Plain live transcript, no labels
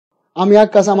আমি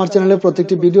আক্কাস আমার চ্যানেলের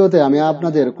প্রত্যেকটি ভিডিওতে আমি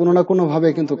আপনাদের কোনো না কোনো ভাবে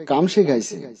কিন্তু কাম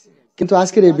শেখাইছি, কিন্তু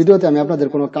আজকের এই ভিডিওতে আমি আপনাদের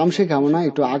কোনো কাম শেখাবো না,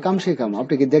 একটু আকাম শেখাবো।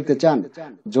 আপনি কি দেখতে চান?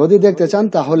 যদি দেখতে চান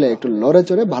তাহলে একটু লড়ে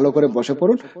চড়ে ভালো করে বসে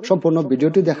পড়ুন সম্পূর্ণ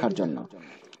ভিডিওটি দেখার জন্য।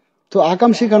 তো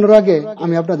আকাম শেখানোর আগে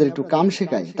আমি আপনাদের একটু কাম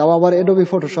শেখাই, তাও আবার অ্যাডোবি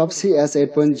ফটোশপ CS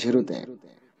 8.0 তে।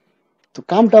 তো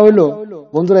কামটা হইলো,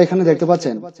 বন্ধুরা এখানে দেখতে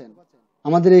পাচ্ছেন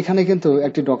আমাদের এখানে কিন্তু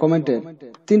একটি ডকুমেন্টের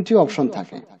তিনটি অপশন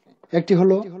থাকে। একটি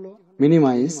হলো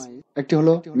মিনিমাইজ, একটি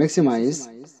হলো ম্যাক্সিমাইজ,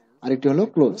 আর একটি হলো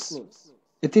ক্লোজ।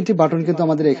 এই তিনটি বাটন কিন্তু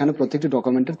আমাদের এখানে প্রত্যেকটি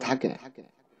ডকুমেন্টের থাকে।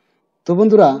 তো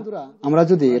বন্ধুরা আমরা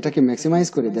যদি এটাকে ম্যাক্সিমাইজ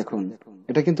করি, দেখুন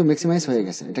এটা কিন্তু ম্যাক্সিমাইজ হয়ে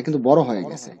গেছে, এটা কিন্তু বড় হয়ে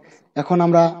গেছে। এখন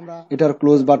আমরা এটার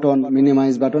ক্লোজ বাটন,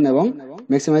 মিনিমাইজ বাটন এবং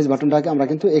ম্যাক্সিমাইজ বাটনটাকে আমরা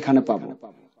কিন্তু এখানে পাবো।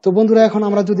 তো বন্ধুরা এখন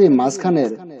আমরা যদি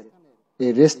মাঝখানের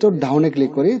এই রেস্টোর ডাউনে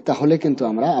ক্লিক করি তাহলে কিন্তু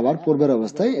আমরা আবার পূর্বের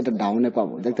অবস্থায় এটা ডাউনে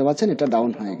পাবো। দেখতে পাচ্ছেন এটা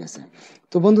ডাউন হয়ে গেছে।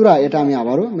 তো বন্ধুরা এটা আমি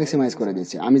আবারও ম্যাক্সিমাইজ করে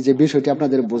দিচ্ছি। আমি যে বিষয়টি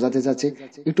আপনাদের বোঝাতে চাচ্ছি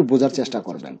একটু বোঝার চেষ্টা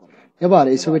করবেন। এবার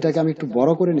এই ছবিটাকে আমি একটু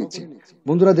বড় করে নিচ্ছি।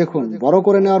 বন্ধুরা দেখুন বড়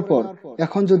করে নেওয়ার পর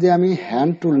এখন যদি আমি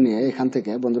হ্যান্ড টুল নিয়ে এখান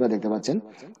থেকে, বন্ধুরা দেখতে পাচ্ছেন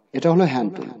এটা হলো হ্যান্ড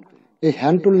টুল। এই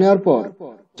হ্যান্ড টুল নেওয়ার পর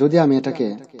যদি আমি এটাকে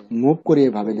মুভ করি,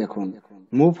 এভাবে দেখুন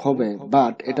মুভ হবে,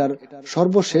 বাট এটার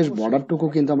সর্বশেষ বর্ডারটুকু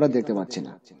কিন্তু আমরা দেখতে পাচ্ছি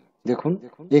না। দেখুন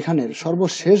এখানের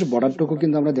সর্বশেষ বর্ডারটুকু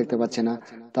কিন্তু আমরা দেখতে পাচ্ছি না,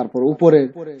 তারপর উপরের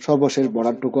সর্বশেষ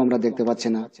বর্ডারটুকু আমরা দেখতে পাচ্ছি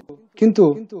না। কিন্তু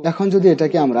এখন যদি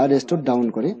এটাকে আমরা রেস্টোর ডাউন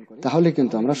করি তাহলে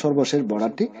কিন্তু আমরা সর্বশেষ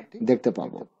বর্ডারটি দেখতে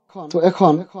পাবো। তো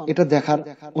এখন এটা দেখার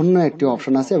অন্য একটি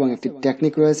অপশন আছে এবং একটি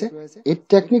টেকনিক রয়েছে। এই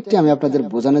টেকনিকটি আমি আপনাদের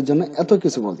বোঝানোর জন্য এত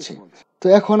কিছু বলছি। তো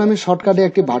এখন আমি শর্টকাটে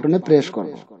একটি বাটনে প্রেস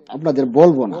করব, আপনাদের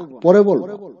বলবো না, পরে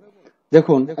বলবো।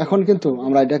 দেখুন এখন কিন্তু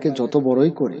আমরা এটাকে যত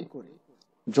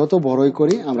বড়ই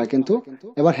করি আমরা কিন্তু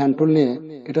এবার হ্যান্ড টুল নিয়ে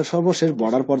এটা সর্বশেষ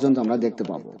বর্ডার পর্যন্ত আমরা দেখতে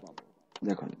পাবো।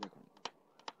 দেখুন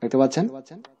দেখতে পাচ্ছেন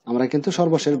আমরা কিন্তু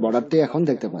সর্বশেষ বর্ডারটি এখন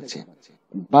দেখতে পাচ্ছি,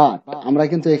 বাট আমরা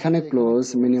কিন্তু এখানে ক্লোজ,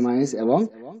 মিনিমাইজ এবং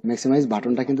ম্যাক্সিমাইজ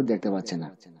বাটনটা কিন্তু দেখতে পাচ্ছি না।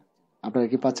 আপনারা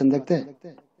কি পাচ্ছেন দেখতে?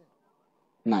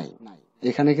 নাই,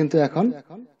 এখানে কিন্তু এখন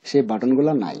সেই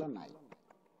বাটনগুলো নাই।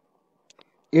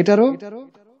 এটারও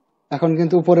এখন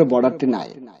কিন্তু উপরে বর্ডারটি নাই,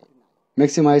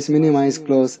 ম্যাক্সিমাইজ, মিনিমাইজ,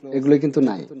 ক্লোজ এগুলো কিন্তু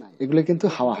নাই, এগুলো কিন্তু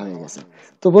হাওয়া হয়ে গেছে।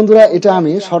 তো বন্ধুরা এটা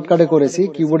আমি শর্টকাটে করেছি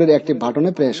কিবোর্ডের একটি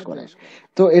বাটনে প্রেস করে।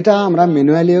 তো এটা আমরা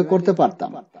ম্যানুয়ালিও করতে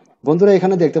পারতাম। বন্ধুরা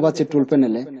এখানে দেখতে পাচ্ছি টুল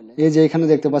প্যানেলে এই যে এখানে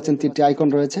দেখতে পাচ্ছেন তিনটি আইকন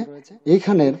রয়েছে।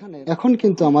 এইখানের এখন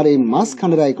কিন্তু আমার এই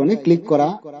মাঝখানের আইকনে ক্লিক করা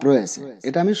রয়েছে,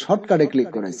 এটা আমি শর্টকাটে ক্লিক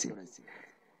করেছি।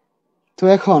 তো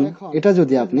এখন এটা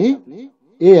যদি আপনি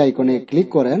এই আইকনে ক্লিক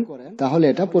করেন তাহলে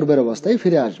এটা পূর্বের অবস্থায়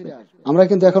ফিরে আসবে। আমরা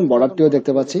কিন্তু এখন বর্ডারটিও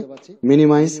দেখতে পাচ্ছি,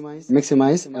 মিনিমাইজ,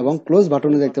 ম্যাক্সিমাইজ এবং ক্লোজ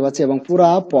বাটনও দেখতে পাচ্ছি, এবং পুরো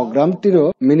প্রোগ্রামটিরও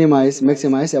মিনিমাইজ,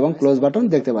 ম্যাক্সিমাইজ এবং ক্লোজ বাটন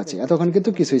দেখতে পাচ্ছি। এতক্ষণ কিন্তু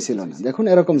কিছুই ছিল না, দেখুন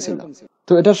এরকম ছিল।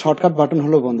 তো এটা শর্টকাট বাটন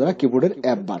হলো বন্ধুরা কিবোর্ডের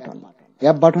অ্যাপ বাটন।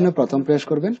 অ্যাপ বাটনে প্রথম প্রেস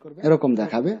করবেন, এরকম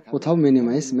দেখাবে, কোথাও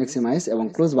মিনিমাইজ, ম্যাক্সিমাইজ এবং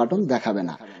ক্লোজ বাটন দেখাবে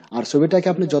না। আর ছবিটাকে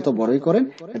আপনি যত বড়ই করেন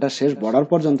এটা শেষ বর্ডার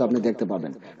পর্যন্ত আপনি দেখতে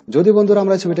পাবেন। যদি বন্ধুরা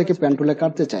আমরা ছবিটাকে পেন টুলে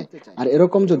কাটতে চাই আর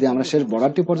এরকম যদি আমরা শেষ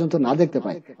বর্ডারটি পর্যন্ত না দেখতে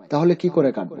পাই তাহলে কি করে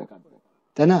কাটবো,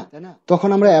 তাই না? তখন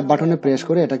আমরা অ্যাপ বাটনে প্রেস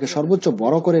করে এটাকে সর্বোচ্চ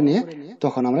বড় করে নিয়ে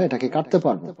তখন আমরা এটাকে কাটতে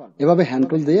পারবো। এভাবে হ্যান্ড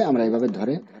টুল দিয়ে আমরা এভাবে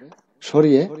ধরে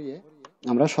সরিয়ে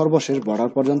আমরা সর্বশেষ বর্ডার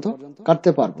পর্যন্ত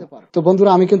কাটতে পারবো। তো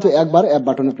বন্ধুরা আমি কিন্তু একবার অ্যাপ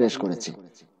বাটনে প্রেস করেছি,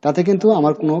 তাতে কিন্তু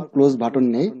আমার কোনো ক্লোজ বাটন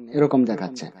নেই, এরকম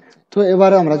দেখাচ্ছে। তো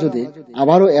এবারে আমরা যদি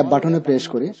আবারও অ্যাপ বাটনে প্রেস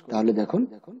করি তাহলে দেখুন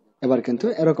এবার কিন্তু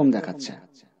এরকম দেখাচ্ছে।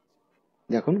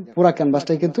 দেখুন পুরা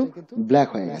ক্যানভাসটাই কিন্তু ব্ল্যাক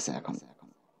হয়ে গেছে এখন,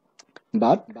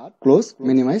 বাট ক্লোজ,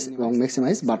 মিনিমাইজ এবং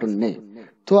ম্যাক্সিমাইজ বাটন নেই।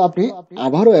 তো আপনি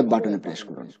আবারও অ্যাপ বাটনে প্রেস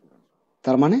করুন,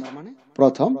 তার মানে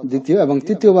প্রথম, দ্বিতীয় এবং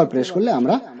তৃতীয়বার প্রেস করলে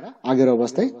আমরা আগের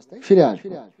অবস্থায় ফিরে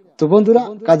আসবো। তো বন্ধুরা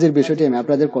কাজের বিষয়টি আমি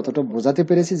আপনাদের কতটা বোঝাতে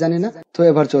পেরেছি জানি না। তো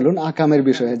এবার চলুন আকামের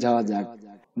বিষয়ে যাওয়া যাক।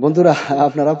 বন্ধুরা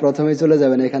আপনারা প্রথমেই চলে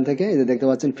যাবেন এখান থেকে, এই যে দেখতে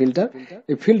পাচ্ছেন ফিল্টার,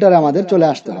 এই ফিল্টারে আমাদের চলে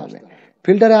আসতে হবে।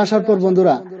 ফিল্টারে আসার পর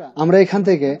বন্ধুরা আমরা এখান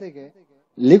থেকে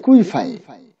লিকুইফাই,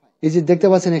 এই যে দেখতে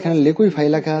পাচ্ছেন এখানে লিকুইফাই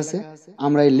লেখা আছে,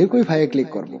 আমরা এই লিকুইফাই ক্লিক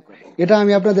করব। এটা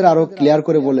আমি আপনাদের আরো ক্লিয়ার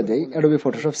করে বলে দেই, অ্যাডোবি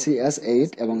ফটোশপ CS 8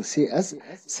 এবং CS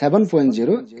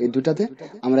 7.0 এই দুটাতে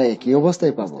আমরা একই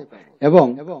অবস্থায় পাবো। এবং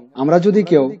আমরা যদি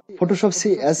কেউ ফটোশপ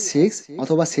CS 6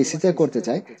 অথবা CC তে করতে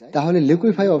চাই তাহলে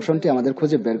লিকুইফাই অপশনটি আমাদের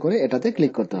খুঁজে বের করে এটাতে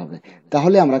ক্লিক করতে হবে,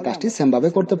 তাহলে আমরা কাজটি সেম ভাবে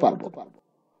করতে পারবো।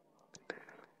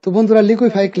 তো বন্ধুরা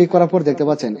লিকুইফাই ক্লিক করার পর দেখতে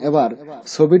পাচ্ছেন এবার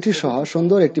ছবিটি সহ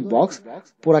সুন্দর একটি বক্স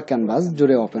পুরা ক্যানভাস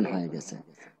জুড়ে ওপেন হয়ে গেছে।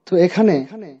 তো এখানে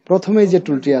প্রথমেই যে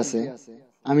টুলটি আছে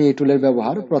আমি এই টুলের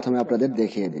ব্যবহার প্রথমে আপনাদের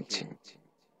দেখিয়ে দিচ্ছি।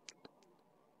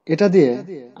 এটা দিয়ে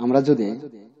আমরা যদি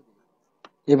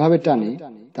এভাবে টানি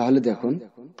তাহলে দেখুন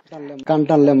কান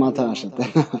টানলে মাথা আসে,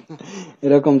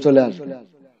 এরকম চলে আসবে।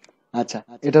 আচ্ছা,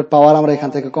 এটার পাওয়ার আমরা এখান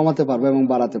থেকে কমাতে পারবো এবং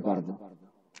বাড়াতে পারবো।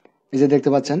 এই যে দেখতে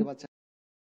পাচ্ছেন,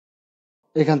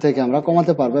 এখান থেকে আমরা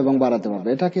কমাতে পারবো এবং বাড়াতে পারবো।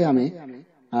 এটাকে আমি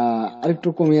আরেকটু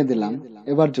কমিয়ে দিলাম।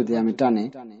 এবার যদি আমি টানি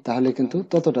তাহলে কিন্তু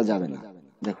ততটা যাবে না।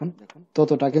 দেখুন,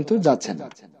 ততটা কিন্তু যাচ্ছে না।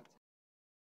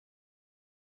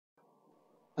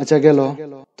 আচ্ছা, গেল।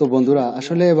 তো বন্ধুরা,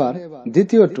 আসলে এবার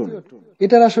দ্বিতীয় টুল,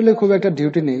 এটার আসলে খুব একটা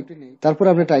ডিউটি নেই, তারপর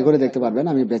আপনি ট্রাই করে দেখতে পারবেন।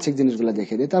 আমি বেসিক জিনিসগুলো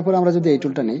দেখিয়ে দিই। তারপর আমরা যদি এই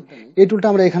টুলটা নেই, এই টুলটা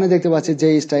আমরা এখানে দেখতে পাচ্ছি যে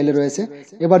স্টাইলে রয়েছে।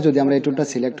 এবার যদি আমরা এই টুলটা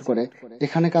সিলেক্ট করে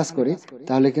এখানে কাজ করি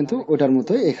তাহলে কিন্তু ওটার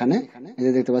মতোই এখানে এই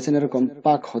যে দেখতে পাচ্ছেন এরকম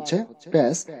পাক হচ্ছে,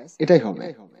 প্যাস এটাই হবে।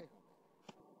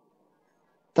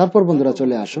 তারপর বন্ধুরা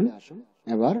চলে আসুন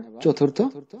এবার চতুর্থ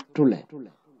টুলে।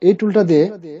 এই টুলটা দিয়ে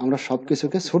আমরা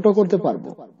সবকিছুকে ছোট করতে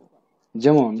পারবো।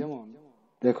 যেমন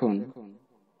দেখুন,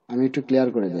 আমি একটু ক্লিয়ার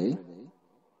করে দেই।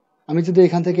 আমি যদি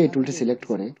এখান থেকে এই টুলটি সিলেক্ট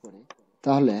করি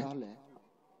তাহলে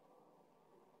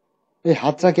এই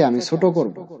হাতটাকে আমি ছোট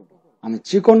করব, আমি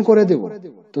চিকন করে দেব।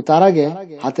 তো তার আগে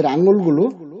হাতের আঙ্গুলগুলো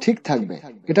ঠিক থাকবে।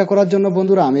 এটা করার জন্য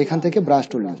বন্ধুরা আমি এখান থেকে ব্রাশ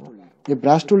টুল নেব। এই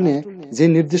ব্রাশ টুল নিয়ে যে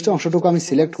নির্দিষ্ট অংশটুকু আমি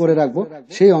সিলেক্ট করে রাখবো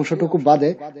সেই অংশটুকু বাদে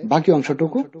বাকি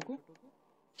অংশটুকু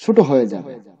ছোট হয়ে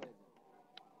যাবে।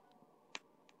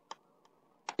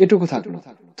 এটুকু থাকলো।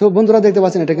 তো বন্ধুরা দেখতে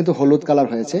পাচ্ছেন এটা কিন্তু হলুদ কালার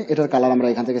হয়েছে। এটার কালার আমরা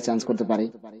এখান থেকে চেঞ্জ করতে পারি।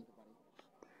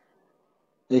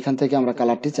 এখান থেকে আমরা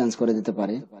কালারটি চেঞ্জ করে দিতে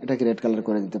পারি, এটাকে রেড কালার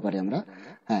করে দিতে পারি আমরা।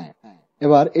 হ্যাঁ,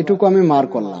 এবার এটুকু আমি মার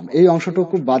করলাম, এই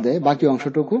অংশটুকু বাদে বাকি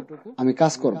অংশটুকু আমি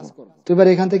কাজ করব। তো এবার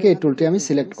এখান থেকে এই টুলটি আমি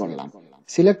সিলেক্ট করলাম।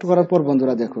 সিলেক্ট করার পর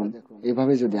বন্ধুরা দেখুন,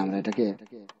 এইভাবে যদি আমরা এটাকে,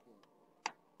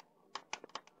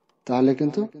 তাহলে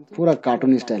কিন্তু পুরো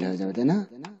কার্টুন স্টাইল হয়ে যাবে, তাই না?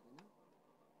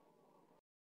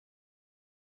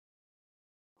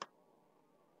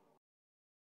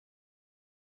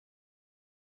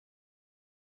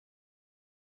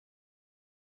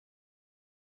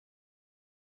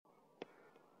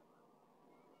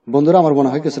 বন্ধুরা আমার মনে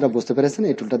হয় কিছুটা বুঝতে পেরেছেন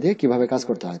এই টুলটা দিয়ে কিভাবে কাজ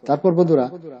করতে হয়। তারপর বন্ধুরা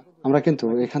আমরা কিন্তু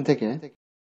এখান থেকে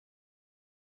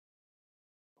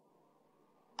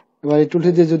এবার এই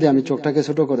টুলটি দিয়ে যদি আমি চোখটাকে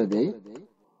ছোট করে দেই,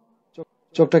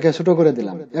 চোখটাকে ছোট করে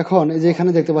দিলাম। এখন এই যে এখানে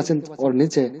দেখতে পাচ্ছেন ওর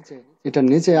নিচে, এটার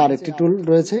নিচে আর একটি টুল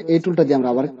রয়েছে। এই টুলটা দিয়ে আমরা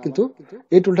আবার কিন্তু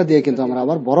এই টুলটা দিয়ে কিন্তু আমরা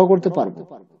আবার বড় করতে পারবো।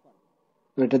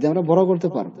 এটা দিয়ে আমরা বড় করতে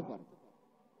পারবো।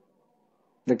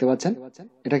 দেখতে পাচ্ছেন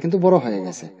এটা কিন্তু বড় হয়ে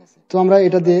গেছে। তো আমরা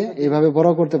এটা দিয়ে এইভাবে বড়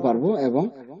করতে পারবো এবং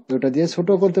ওটা দিয়ে ছোট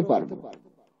করতে পারবো।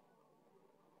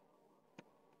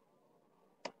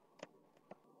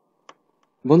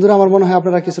 বন্ধুরা আমার মনে হয়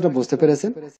আপনারা কিছুটা বুঝতে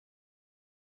পেরেছেন।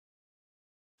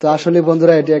 তো আসলে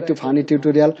বন্ধুরা এটি একটি ফানি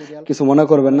টিউটোরিয়াল, কিছু মনে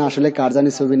করবেন না। আসলে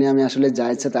কারজানি ছবি নিয়ে আমি আসলে যা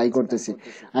ইচ্ছে তাই করতেছি।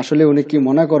 আসলে উনি কি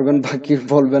মনে করবেন বা কি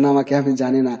বলবেন আমাকে আমি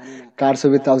জানি না, কার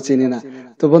ছবি তাও চিনি না।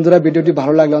 তো বন্ধুরা ভিডিওটি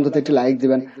ভালো লাগলে অন্তত একটি লাইক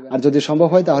দিবেন, আর যদি সম্ভব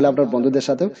হয় তাহলে আপনার বন্ধুদের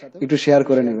সাথেও একটু শেয়ার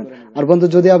করে নেবেন। আর বন্ধু,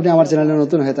 যদি আপনি আমার চ্যানেলে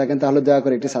নতুন হয়ে থাকেন তাহলে দয়া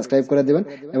করে একটি সাবস্ক্রাইব করে দিবেন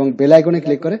এবং বেল আইকনে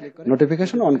ক্লিক করে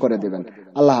নোটিফিকেশন অন করে দিবেন।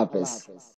 আল্লাহ হাফেজ।